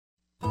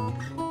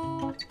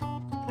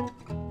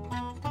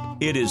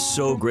It is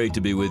so great to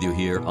be with you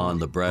here on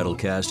the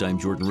Brattlecast. I'm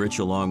Jordan Rich,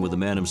 along with the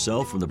man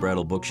himself from the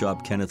Brattle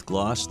Bookshop, Kenneth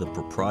Gloss, the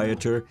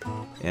proprietor.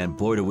 And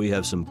boy, do we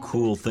have some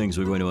cool things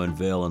we're going to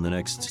unveil in the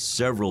next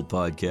several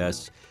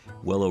podcasts.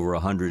 Well over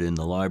 100 in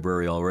the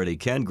library already.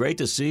 Ken, great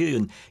to see you.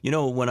 And, you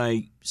know, when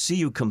I see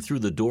you come through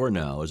the door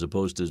now, as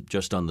opposed to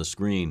just on the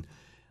screen,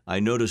 I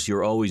notice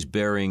you're always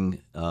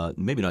bearing,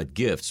 maybe not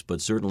gifts,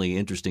 but certainly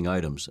interesting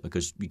items,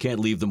 because you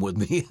can't leave them with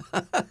me.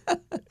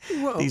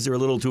 Well, these are a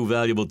little too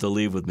valuable to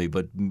leave with me,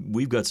 but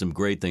we've got some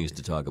great things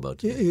to talk about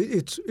today.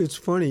 It's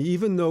funny,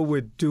 even though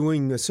we're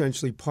doing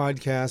essentially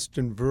podcast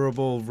and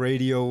verbal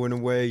radio in a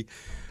way,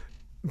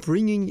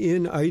 bringing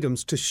in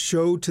items to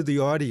show to the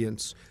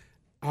audience,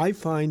 I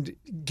find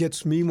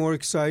gets me more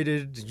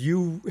excited.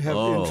 You have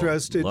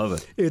interest. Love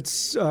it.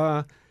 It's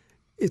a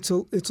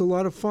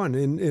lot of fun,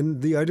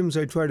 and the items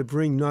I try to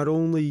bring, not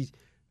only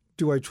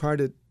do I try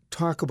to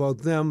talk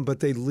about them,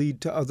 but they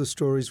lead to other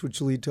stories, which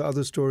lead to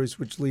other stories,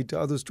 which lead to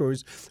other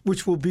stories,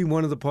 which will be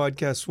one of the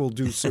podcasts we'll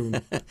do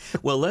soon.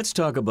 Well, let's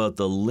talk about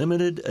the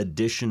Limited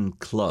Edition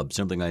Club,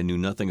 something I knew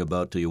nothing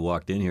about till you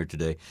walked in here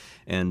today.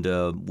 And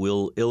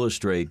we'll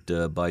illustrate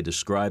by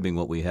describing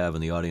what we have,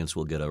 and the audience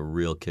will get a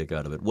real kick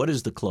out of it. What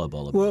is the club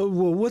all about? Well,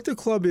 what the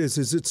club is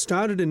it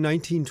started in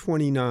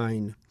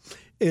 1929,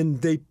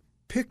 and they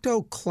picked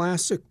out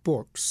classic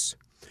books.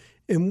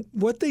 And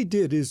what they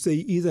did is they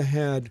either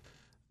had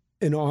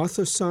an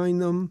author sign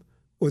them,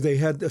 or they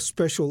had the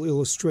special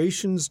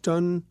illustrations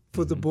done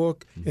for the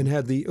book and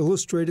had the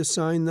illustrator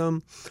sign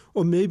them,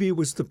 or maybe it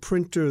was the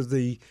printer,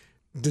 the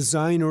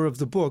designer of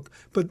the book.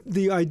 But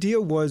the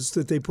idea was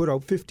that they put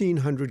out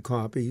 1,500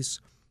 copies,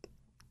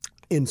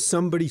 and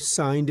somebody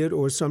signed it,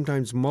 or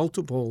sometimes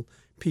multiple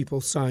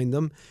people signed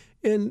them.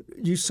 And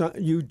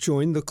you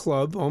joined the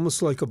club,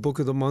 almost like a Book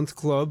of the Month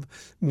club.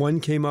 One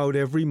came out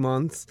every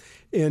month,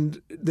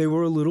 and they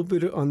were a little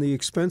bit on the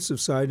expensive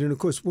side. And, of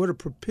course, what a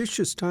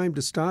propitious time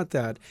to start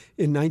that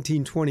in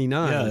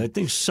 1929. Yeah, I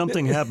think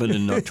something happened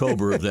in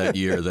October of that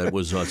year that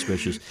was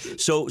auspicious.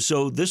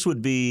 So this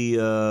would be,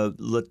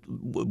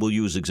 we'll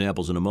use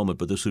examples in a moment,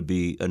 but this would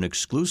be an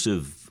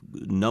exclusive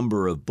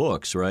number of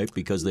books, right?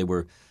 Because they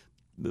were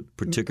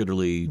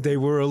particularly they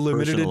were a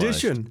limited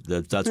edition.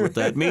 That's what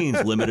that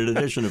means, limited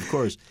edition, of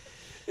course.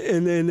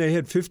 And then they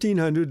had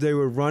 1,500. They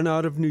were run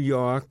out of New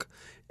York.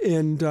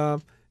 And,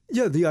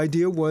 the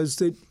idea was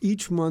that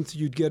each month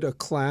you'd get a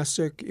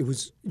classic. It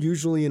was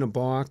usually in a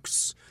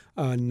box,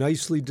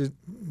 nicely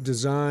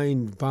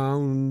designed,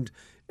 bound.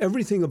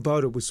 Everything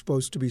about it was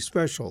supposed to be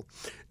special.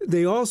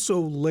 They also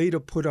later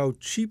put out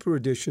cheaper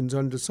editions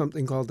under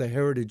something called the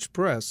Heritage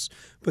Press,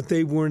 but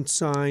they weren't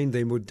signed.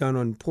 They were done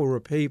on poorer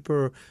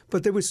paper,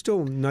 but they were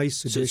still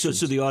nice editions.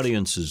 So the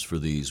audiences for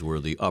these were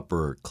the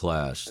upper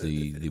class,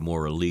 the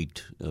more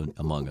elite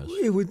among us.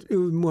 It was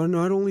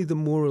not only the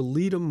more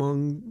elite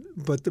among,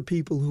 but the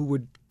people who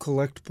would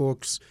collect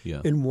books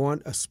and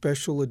want a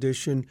special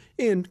edition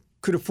and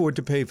could afford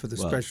to pay for the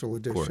special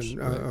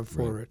edition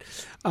for it.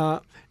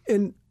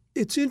 And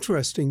it's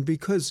interesting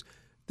because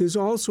there's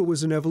also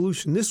was an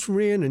evolution. This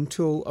ran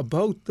until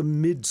about the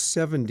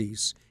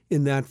mid-'70s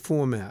in that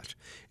format.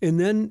 And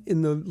then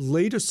in the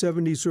later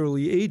 70s,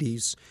 early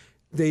 80s,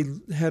 they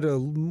had a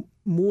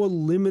more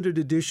limited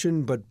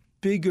edition but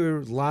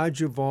bigger,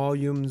 larger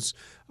volumes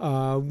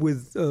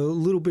with a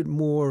little bit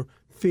more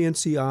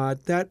fancy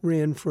art. That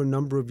ran for a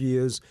number of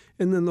years,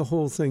 and then the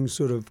whole thing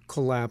sort of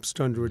collapsed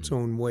under its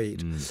own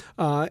weight.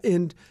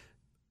 And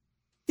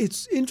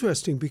it's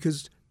interesting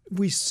because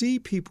we see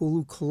people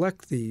who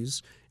collect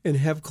these and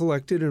have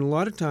collected, and a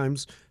lot of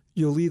times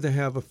you'll either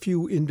have a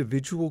few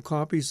individual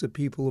copies that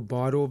people have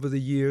bought over the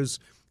years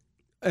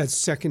as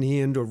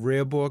secondhand or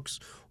rare books,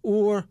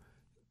 or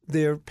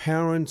their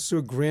parents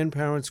or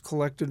grandparents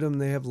collected them.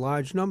 They have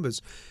large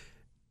numbers.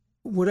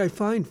 What I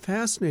find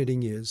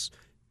fascinating is,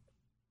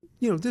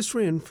 this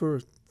ran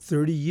for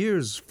 30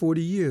 years, 40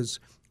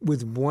 years,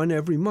 with one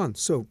every month,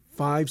 so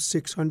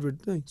 500-600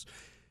 things.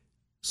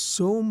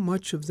 So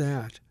much of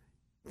that,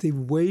 the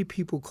way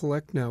people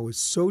collect now is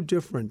so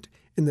different,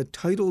 and the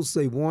titles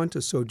they want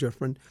are so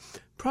different.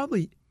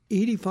 Probably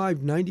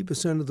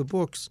 85-90% of the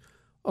books,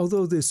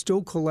 although they're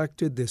still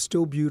collected, they're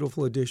still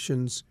beautiful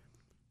editions,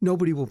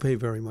 nobody will pay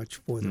very much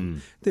for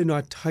them. They're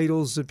not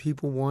titles that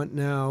people want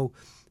now.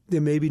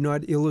 They're maybe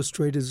not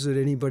illustrators that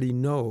anybody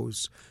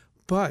knows.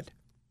 But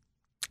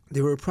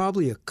there are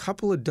probably a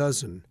couple of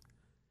dozen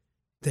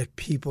that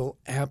people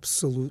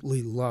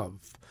absolutely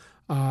love.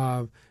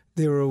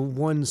 There are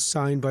ones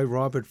signed by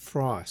Robert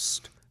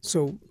Frost.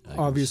 So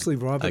obviously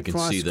Robert Frost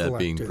I can see that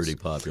collectors. being pretty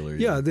popular.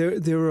 Yeah,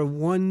 there are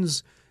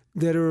ones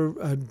that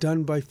are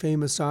done by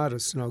famous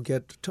artists, and I'll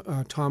get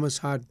Thomas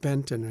Hart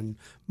Benton and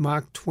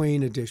Mark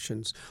Twain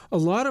editions. A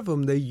lot of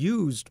them they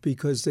used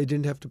because they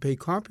didn't have to pay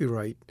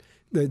copyright.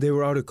 They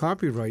were out of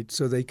copyright,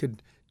 so they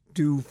could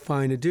do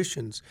fine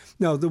editions.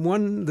 Now, the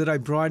one that I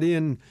brought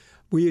in,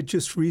 we had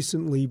just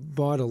recently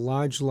bought a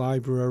large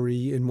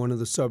library in one of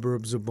the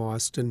suburbs of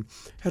Boston,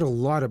 had a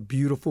lot of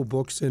beautiful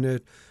books in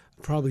it,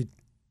 probably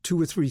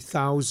 2,000 or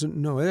 3,000.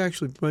 No,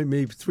 actually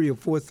maybe 3,000 or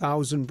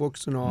 4,000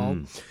 books in all.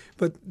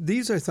 But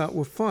these I thought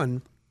were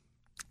fun.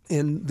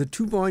 And the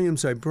 2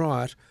 volumes I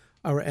brought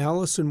are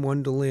Alice in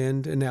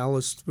Wonderland and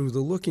Alice Through the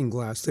Looking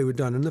Glass. They were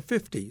done in the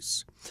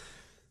 50s.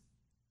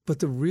 But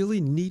the really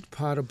neat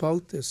part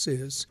about this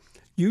is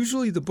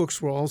usually the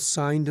books were all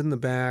signed in the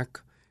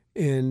back,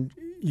 and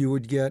you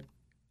would get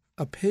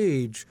a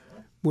page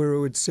where it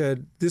would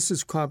said, this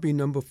is copy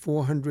number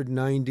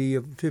 490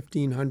 of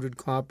 1,500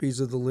 copies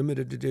of the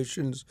limited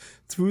editions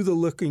Through the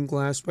Looking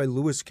Glass by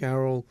Lewis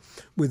Carroll,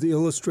 with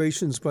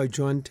illustrations by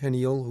John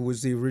Tenniel, who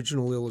was the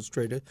original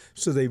illustrator.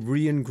 So they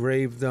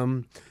re-engraved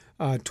them,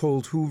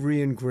 told who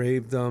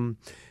re-engraved them.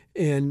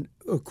 And,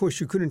 of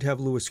course, you couldn't have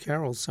Lewis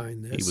Carroll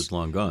sign this. He was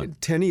long gone.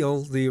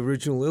 Tenniel, the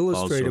original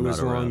illustrator,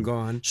 was long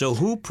gone. So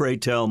who, pray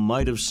tell,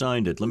 might have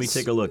signed it? Let me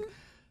take a look.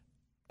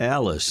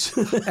 Alice.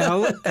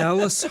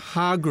 Alice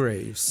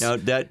Hargraves. Now,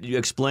 you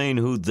explain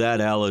who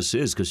that Alice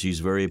is, because she's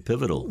very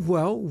pivotal.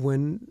 Well,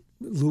 when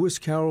Lewis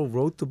Carroll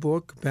wrote the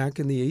book back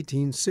in the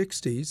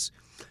 1860s,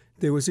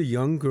 there was a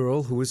young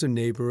girl who was a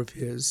neighbor of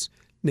his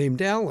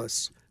named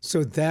Alice.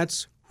 So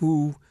that's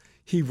who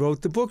he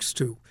wrote the books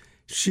to.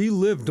 She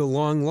lived a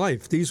long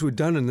life. These were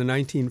done in the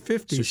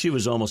 1950s. So she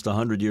was almost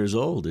 100 years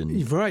old.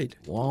 Right.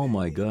 Oh,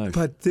 my gosh.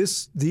 But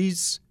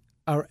these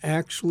are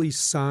actually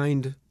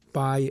signed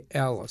by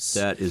Alice.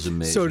 That is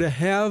amazing. So to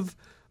have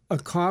a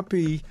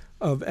copy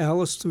of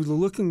Alice Through the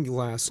Looking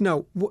Glass.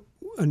 Now,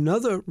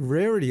 another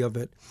rarity of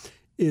it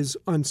is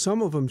on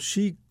some of them,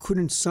 she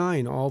couldn't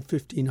sign all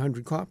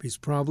 1,500 copies,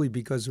 probably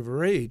because of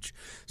her age.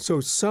 So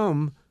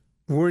some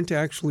weren't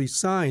actually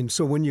signed.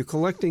 So when you're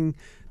collecting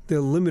the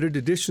Limited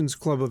Editions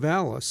Club of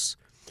Alice,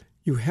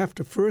 you have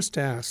to first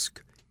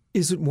ask,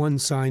 is it one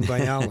signed by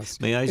Alice?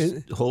 May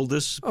I hold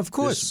this? Of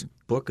course. This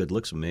book, it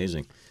looks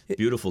amazing.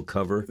 Beautiful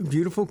cover.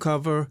 Beautiful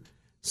cover,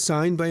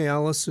 signed by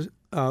Alice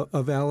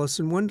of Alice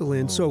in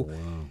Wonderland. Wow.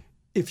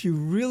 If you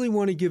really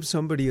want to give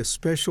somebody a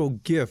special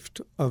gift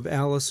of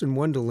Alice in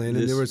Wonderland,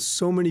 and there are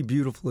so many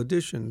beautiful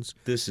editions.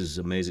 This is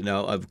amazing.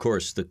 Now, of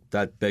course,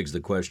 that begs the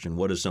question,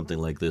 what is something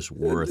like this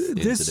worth in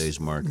today's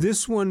market?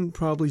 This one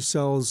probably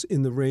sells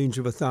in the range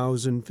of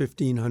 $1,000,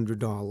 $1,500.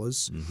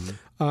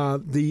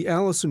 Mm-hmm. The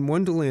Alice in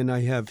Wonderland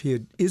I have here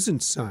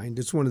isn't signed.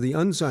 It's one of the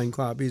unsigned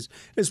copies.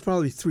 It's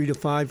probably 300 to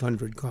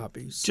 500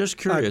 copies. Just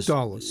curious,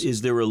 dollars.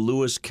 Is there a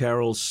Lewis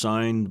Carroll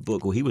signed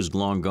book? Well, he was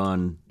long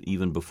gone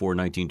even before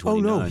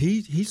 1929. Oh, no,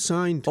 he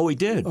signed. Oh, he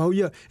did? Oh,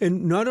 yeah.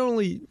 And not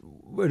only,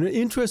 an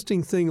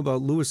interesting thing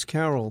about Lewis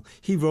Carroll,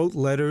 he wrote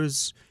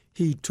letters,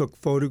 he took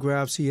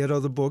photographs, he had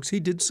other books,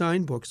 he did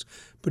sign books,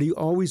 but he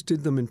always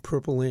did them in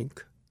purple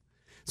ink.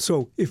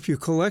 So if you're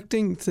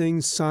collecting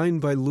things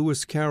signed by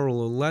Lewis Carroll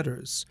or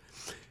letters,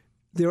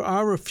 there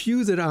are a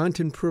few that aren't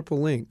in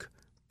purple ink,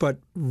 but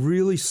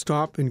really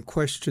stop and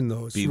question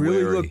those. Be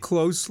really wary. Look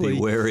closely. Be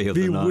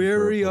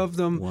wary of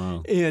them.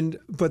 Wow.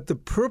 But the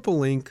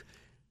purple ink,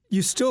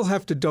 you still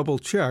have to double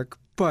check,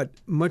 but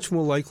much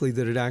more likely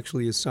that it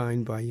actually is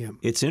signed by him.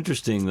 It's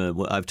interesting.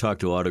 I've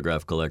talked to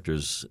autograph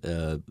collectors,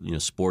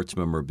 sports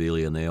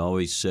memorabilia, and they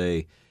always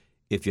say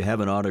if you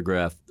have an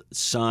autograph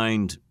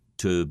signed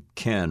to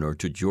Ken or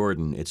to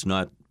Jordan, it's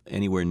not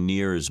anywhere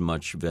near as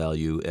much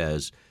value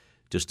as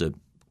just a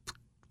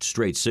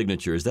straight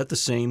signature. Is that the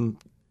same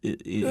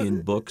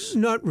in books?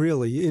 Not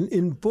really.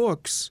 In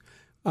books,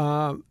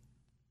 the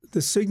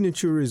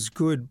signature is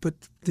good, but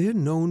they're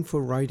known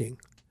for writing.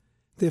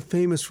 They're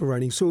famous for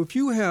writing. So if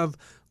you have,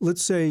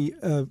 let's say,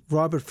 a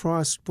Robert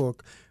Frost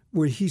book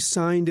where he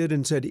signed it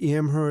and said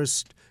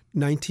Amherst,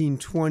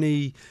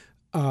 1920,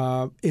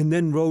 and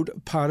then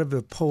wrote part of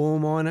a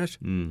poem on it,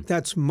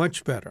 that's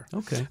much better.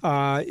 Okay.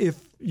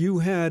 If you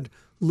had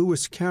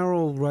Lewis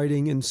Carroll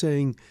writing and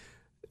saying,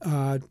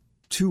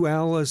 to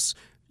Alice,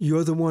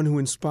 you're the one who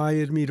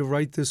inspired me to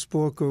write this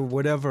book or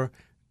whatever,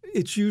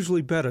 it's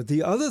usually better.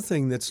 The other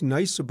thing that's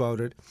nice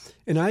about it,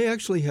 and I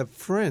actually have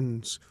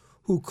friends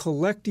who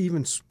collect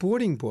even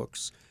sporting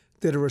books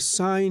that are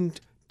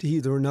assigned to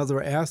either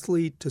another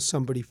athlete, to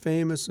somebody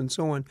famous, and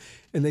so on.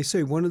 And they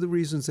say one of the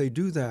reasons they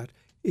do that,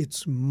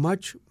 it's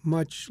much,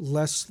 much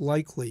less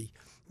likely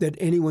that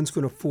anyone's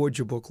going to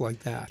forge a book like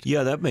that.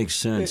 Yeah, that makes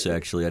sense,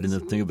 actually. I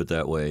didn't think of it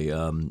that way.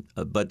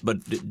 But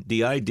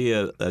the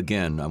idea,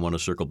 again, I want to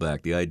circle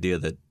back, the idea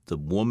that the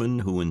woman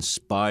who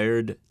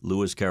inspired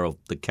Lewis Carroll,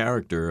 the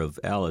character of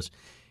Alice,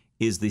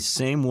 is the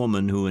same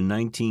woman who in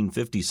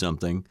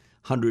 1950-something,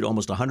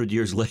 almost 100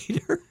 years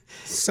later,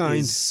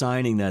 is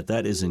signing that.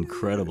 That is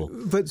incredible.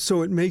 But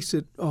so it makes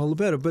it all the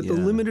better. But the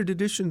Limited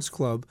Editions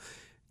Club,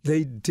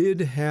 they did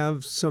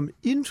have some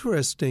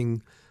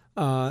interesting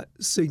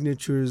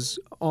signatures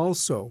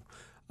also.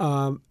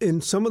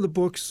 In some of the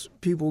books,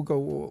 people go,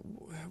 well,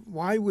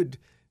 why would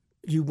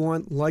you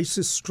want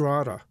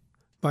Lysistrata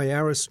by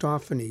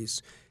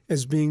Aristophanes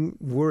as being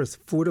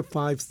worth $4,000 to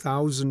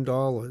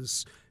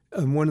 $5,000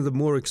 in one of the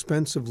more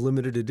expensive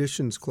Limited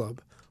Editions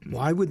Club?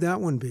 Why would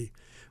that one be?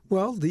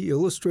 Well, the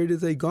illustrator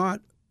they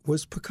got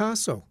was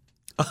Picasso.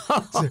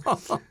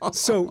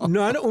 So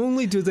not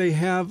only do they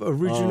have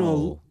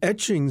original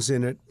etchings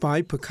in it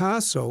by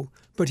Picasso,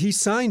 but he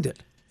signed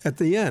it at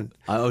the end.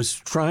 I was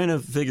trying to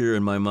figure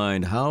in my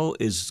mind, how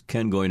is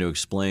Ken going to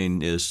explain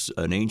this,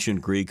 an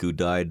ancient Greek who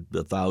died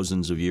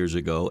thousands of years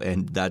ago,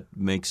 and that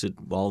makes it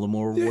all the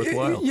more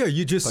worthwhile? Yeah,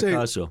 you just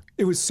Picasso. say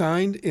it was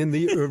signed, and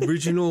the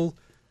original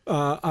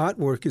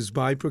artwork is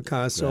by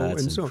Picasso.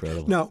 That's and so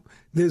incredible. Now,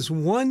 there's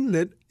one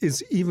that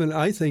is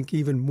I think,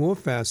 even more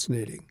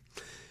fascinating.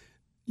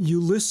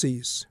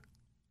 Ulysses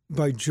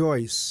by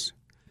Joyce.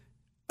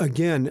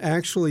 Again,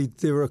 actually,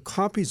 there are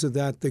copies of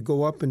that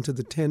go up into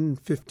the $10,000,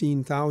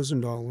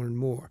 $15,000 and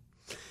more.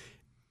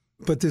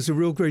 But there's a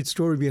real great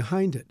story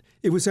behind it.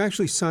 It was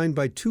actually signed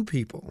by two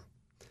people.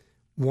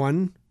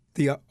 One,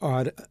 the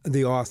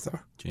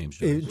author,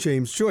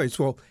 James Joyce.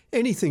 Well,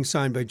 anything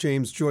signed by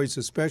James Joyce,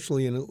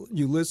 especially in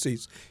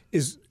Ulysses,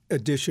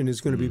 edition is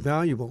going to be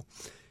valuable.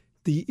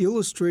 The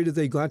illustrator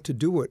they got to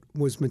do it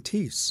was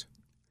Matisse.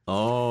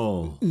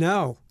 Oh.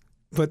 Now,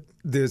 but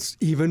there's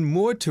even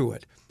more to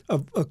it.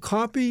 A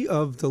copy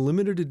of the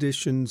limited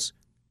edition's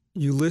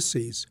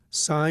Ulysses,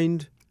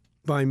 signed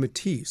by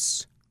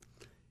Matisse,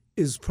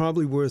 is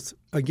probably worth,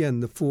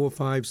 again, the $4,000 or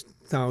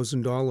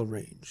 $5,000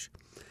 range.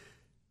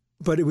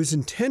 But it was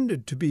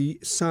intended to be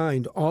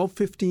signed, all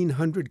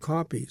 1,500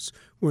 copies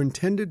were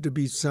intended to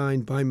be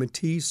signed by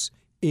Matisse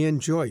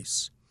and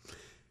Joyce.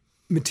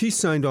 Matisse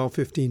signed all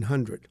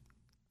 1,500.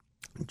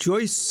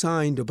 Joyce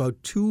signed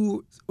about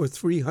 200 or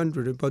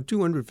 300, about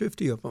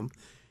 250 of them.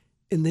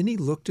 And then he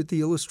looked at the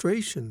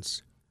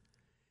illustrations,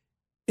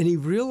 and he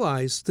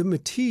realized that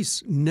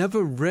Matisse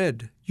never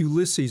read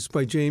Ulysses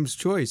by James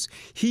Joyce.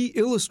 He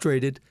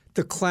illustrated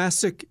the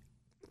classic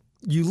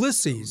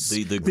Ulysses,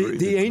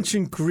 the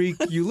ancient Greek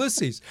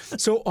Ulysses.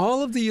 So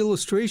all of the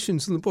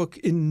illustrations in the book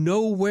in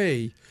no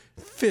way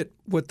fit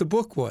what the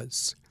book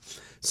was.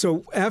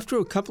 So after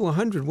a couple of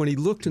hundred, when he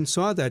looked and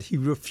saw that, he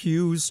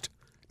refused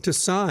to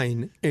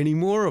sign any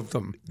more of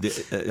them.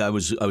 I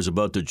was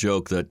about to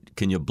joke that,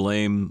 can you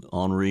blame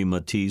Henri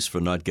Matisse for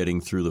not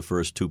getting through the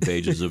first 2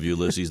 pages of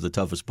Ulysses, the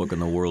toughest book in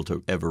the world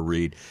to ever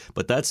read?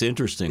 But that's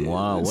interesting.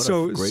 Wow, what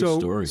a great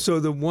story. So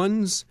the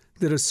ones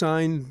that are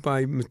signed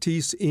by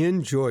Matisse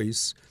and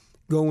Joyce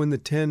go in the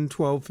 $10,000,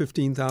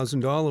 $12,000,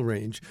 $15,000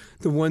 range.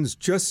 The ones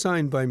just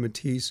signed by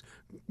Matisse,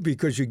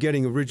 because you're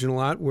getting original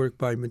artwork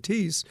by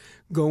Matisse,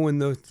 go in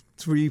the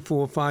 $3,000,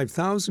 $4,000,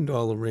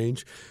 $5,000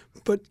 range.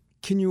 But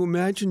can you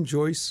imagine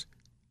Joyce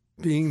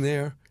being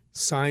there,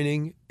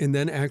 signing, and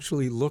then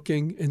actually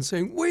looking and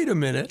saying, "Wait a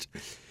minute"?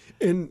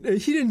 And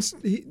he didn't.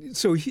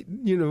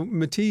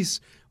 Matisse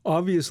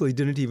obviously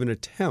didn't even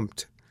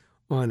attempt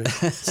on it.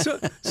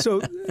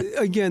 So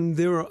again,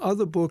 there are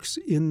other books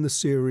in the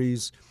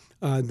series.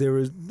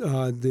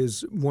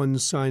 There's one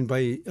signed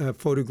by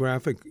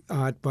photographic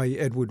art by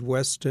Edward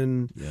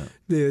Weston. Yeah.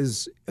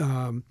 There's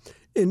and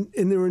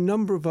there are a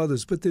number of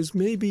others, but there's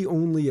maybe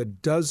only a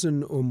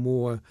dozen or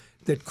more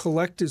that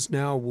collectors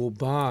now will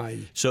buy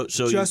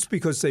just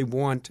because they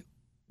want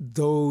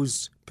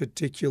those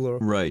particular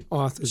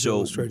authors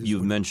illustrated. So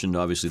you've mentioned,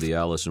 obviously, the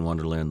Alice in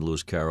Wonderland,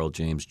 Lewis Carroll,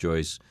 James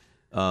Joyce.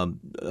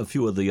 A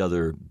few of the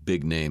other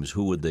big names,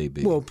 who would they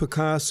be? Well,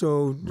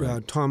 Picasso,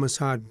 Thomas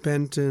Hart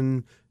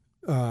Benton,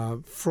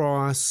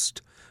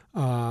 Frost.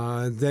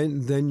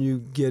 Then you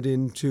get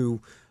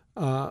into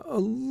a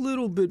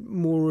little bit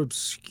more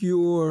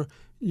obscure.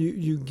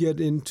 You get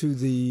into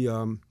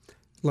the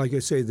like I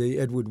say, the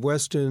Edward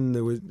Weston.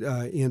 There was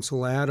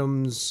Ansel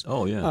Adams.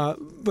 Oh yeah.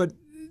 But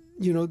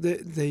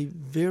they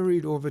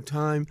varied over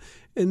time,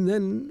 and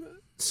then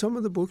some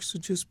of the books are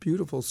just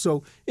beautiful.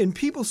 So, and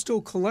people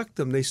still collect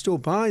them. They still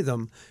buy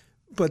them,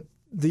 but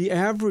the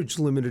average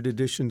limited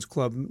editions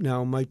club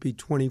now might be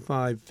 $25,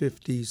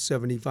 $50,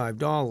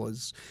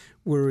 $75.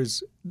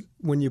 Whereas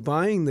when you're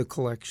buying the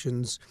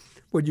collections,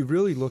 what you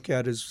really look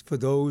at is for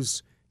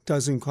those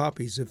dozen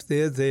copies. If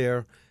they're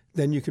there,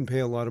 then you can pay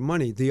a lot of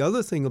money. The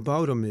other thing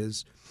about them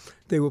is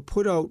they were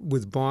put out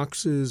with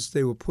boxes.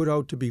 They were put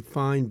out to be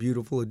fine,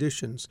 beautiful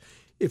editions.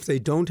 If they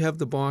don't have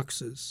the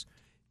boxes,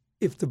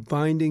 if the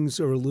bindings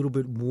are a little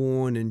bit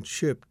worn and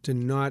chipped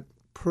and not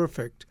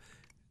perfect,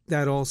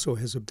 that also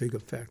has a big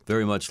effect.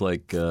 Very much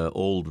like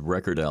old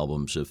record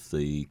albums. If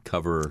the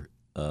cover,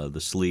 the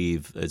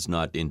sleeve is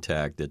not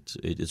intact,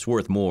 it's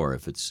worth more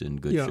if it's in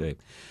good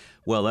shape.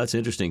 Well, that's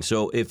interesting.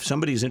 So if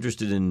somebody's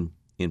interested in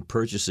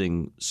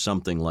purchasing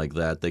something like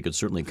that, they could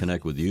certainly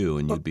connect with you,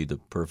 and you'd be the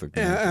perfect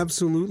man.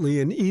 Absolutely.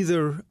 And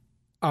either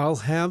I'll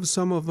have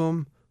some of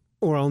them,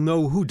 or I'll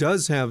know who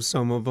does have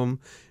some of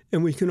them,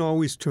 and we can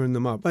always turn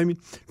them up. I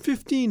mean,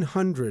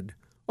 1,500,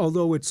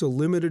 although it's a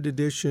limited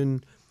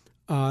edition,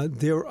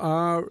 there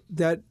are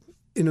that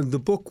in the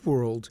book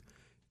world,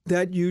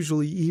 that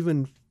usually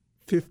even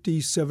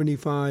 50,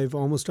 75,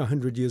 almost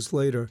 100 years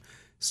later,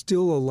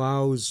 still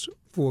allows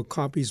for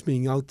copies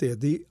being out there.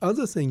 The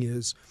other thing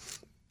is,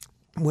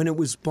 when it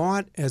was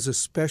bought as a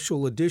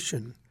special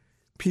edition,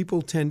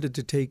 people tended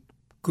to take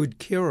good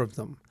care of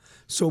them.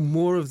 So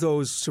more of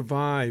those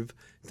survive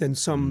than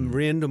some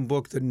random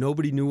book that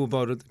nobody knew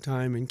about at the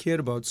time and cared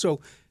about.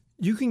 So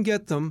you can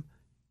get them.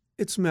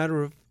 It's a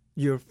matter of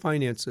your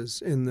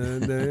finances and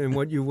and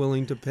what you're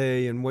willing to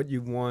pay and what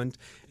you want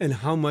and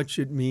how much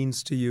it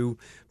means to you.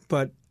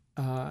 But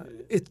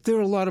they're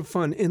a lot of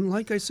fun. And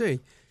like I say,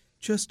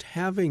 just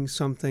having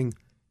something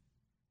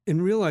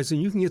and realizing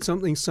you can get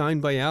something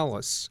signed by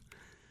Alice.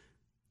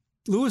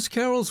 Lewis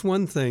Carroll's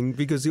one thing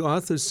because the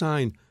author's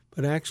signed,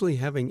 but actually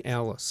having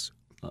Alice.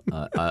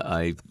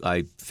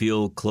 I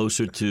feel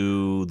closer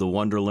to the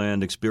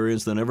Wonderland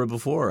experience than ever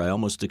before. I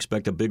almost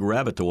expect a big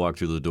rabbit to walk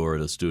through the door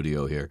at a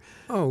studio here.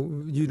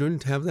 Oh, you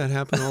didn't have that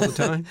happen all the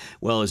time?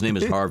 Well, his name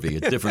is Harvey,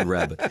 a different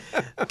rabbit.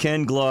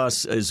 Ken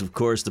Gloss is, of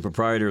course, the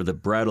proprietor of the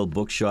Brattle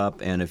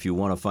Bookshop, and if you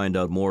want to find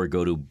out more,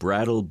 go to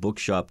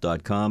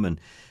brattlebookshop.com and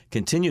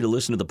continue to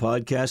listen to the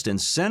podcast and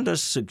send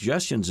us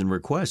suggestions and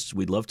requests.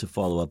 We'd love to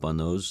follow up on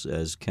those,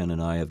 as Ken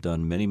and I have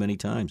done many, many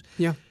times.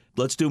 Yeah.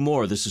 Let's do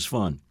more. This is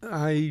fun.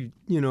 I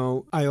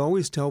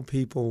always tell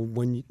people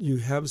when you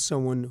have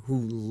someone who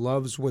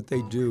loves what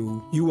they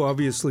do, you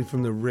obviously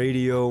from the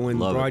radio and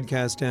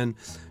broadcast end,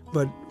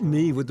 but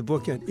me with the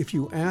book end, if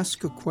you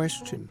ask a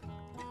question,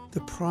 the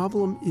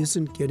problem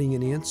isn't getting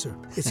an answer.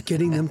 It's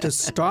getting them to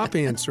stop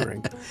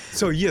answering.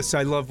 So, yes,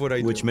 I love what I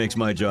do. Which makes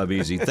my job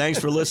easy. Thanks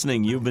for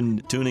listening. You've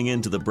been tuning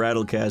in to the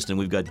Brattlecast, and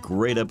we've got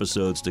great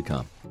episodes to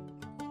come.